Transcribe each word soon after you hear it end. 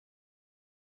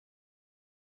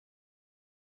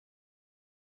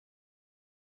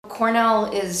Cornell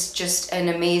is just an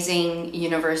amazing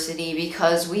university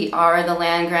because we are the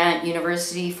land-grant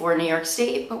university for New York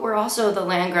State, but we're also the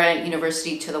land-grant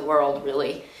university to the world,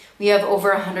 really. We have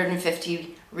over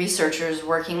 150 researchers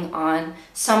working on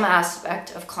some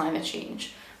aspect of climate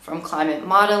change, from climate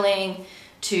modeling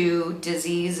to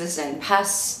diseases and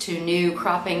pests, to new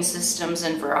cropping systems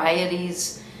and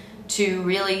varieties, to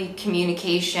really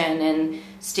communication and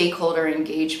stakeholder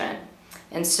engagement.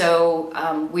 And so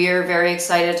we're very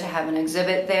excited to have an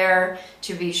exhibit there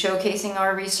to be showcasing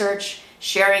our research,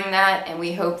 sharing that, and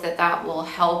we hope that that will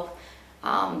help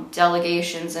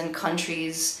delegations and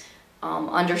countries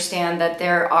understand that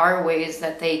there are ways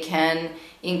that they can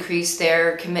increase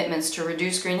their commitments to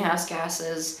reduce greenhouse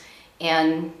gases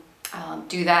and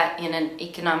do that in an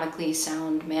economically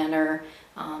sound manner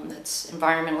that's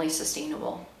environmentally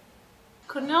sustainable.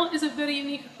 Cornell is a very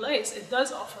unique place. It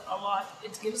does offer a lot.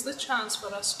 It gives the chance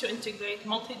for us to integrate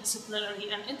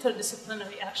multidisciplinary and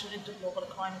interdisciplinary action into global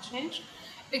climate change.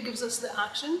 It gives us the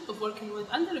action of working with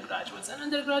undergraduates, and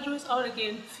undergraduates are,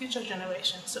 again, future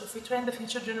generations. So if we train the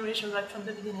future generation right from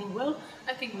the beginning well,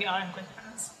 I think we are in good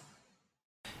hands.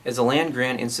 As a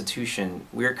land-grant institution,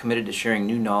 we are committed to sharing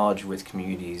new knowledge with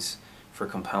communities for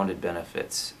compounded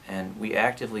benefits, and we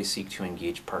actively seek to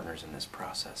engage partners in this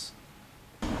process.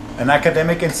 An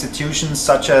academic institution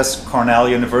such as Cornell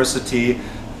University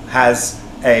has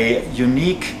a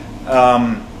unique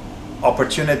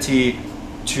opportunity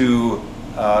to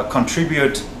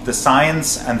contribute the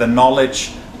science and the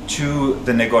knowledge to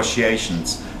the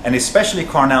negotiations, and especially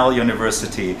Cornell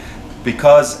University,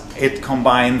 because it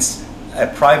combines a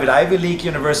private Ivy League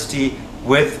university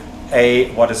with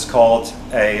what is called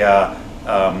a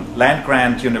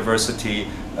land-grant university.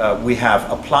 We have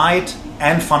applied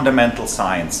and fundamental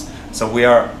science. So we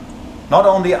are not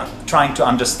only trying to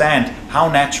understand how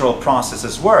natural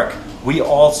processes work, we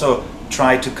also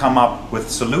try to come up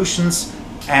with solutions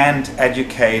and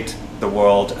educate the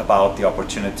world about the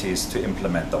opportunities to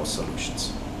implement those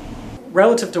solutions.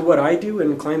 Relative to what I do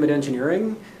in climate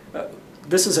engineering,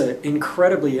 this is an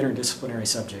incredibly interdisciplinary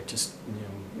subject. Just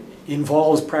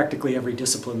involves practically every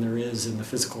discipline there is in the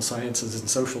physical sciences and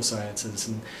social sciences,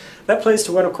 and that plays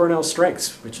to one of Cornell's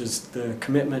strengths, which is the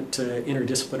commitment to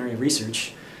interdisciplinary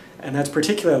research, and that's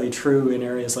particularly true in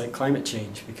areas like climate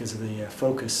change because of the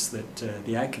focus that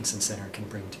the Atkinson Center can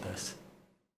bring to this.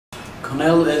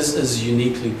 Cornell is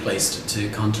uniquely placed to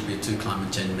contribute to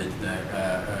climate change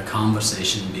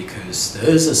conversation because there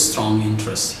is a strong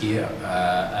interest here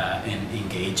in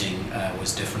engaging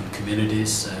with different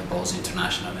communities, both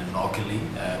international and locally,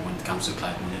 when it comes to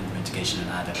climate mitigation and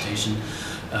adaptation.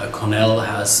 Cornell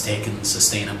has taken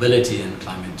sustainability and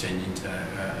climate change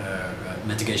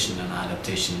mitigation and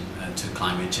adaptation to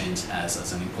climate change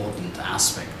as an important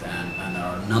aspect, and there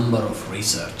are a number of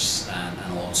research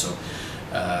and also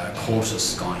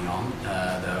courses going on.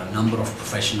 There are a number of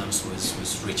professionals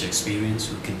with rich experience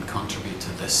who can contribute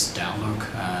to this dialogue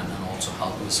and also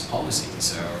help with policy.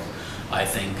 So I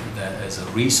think there is a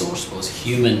resource, both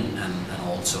human and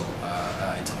also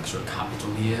intellectual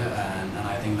capital here, and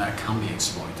I think that can be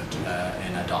exploited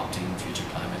in adopting future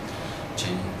climate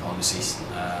change policies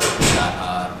that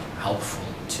are helpful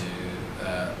to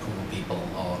poor people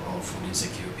or food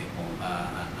insecure people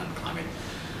and climate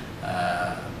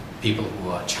people who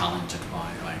are challenged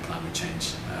by climate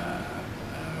change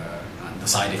and the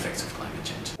side effects of climate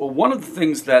change. Well, one of the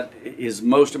things that is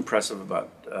most impressive about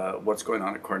what's going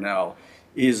on at Cornell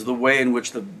is the way in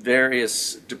which the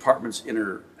various departments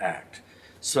interact.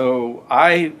 So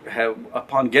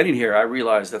upon getting here, I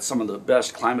realized that some of the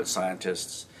best climate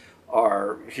scientists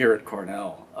are here at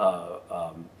Cornell.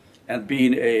 And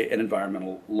being an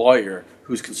environmental lawyer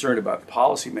who's concerned about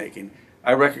policy making,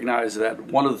 I recognize that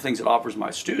one of the things that offers my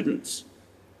students,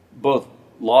 both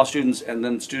law students and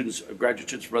then students, graduate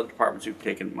students from other departments who've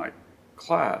taken my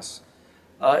class,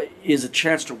 is a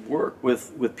chance to work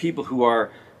with people who are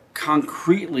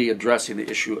concretely addressing the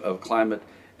issue of climate,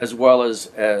 as well as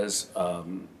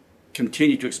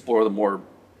continue to explore the more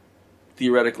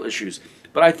theoretical issues.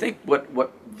 But I think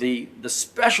what the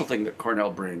special thing that Cornell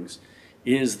brings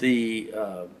is the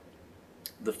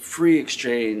free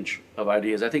exchange of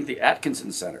ideas. I think the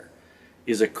Atkinson Center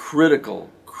is a critical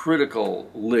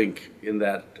link in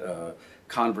that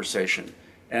conversation,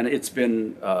 and it's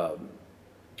been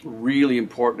really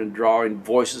important in drawing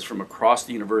voices from across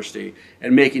the university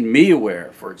and making me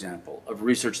aware, for example, of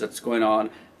research that's going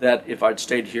on that if I'd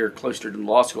stayed here closer to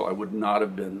law school, I would not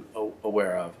have been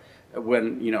aware of.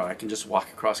 When I can just walk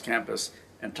across campus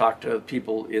and talk to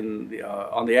people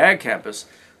on the ag campus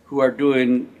who are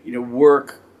doing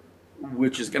work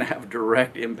which is going to have a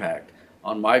direct impact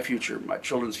on my future, my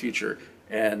children's future,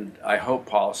 and I hope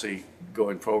policy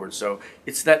going forward. So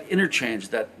it's that interchange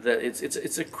that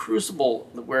it's a crucible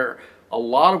where a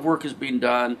lot of work is being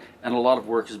done and a lot of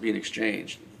work is being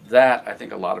exchanged. That I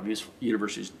think a lot of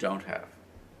universities don't have.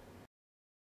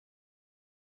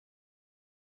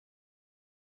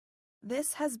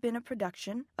 This has been a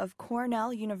production of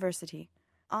Cornell University,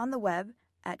 on the web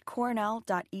at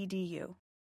cornell.edu.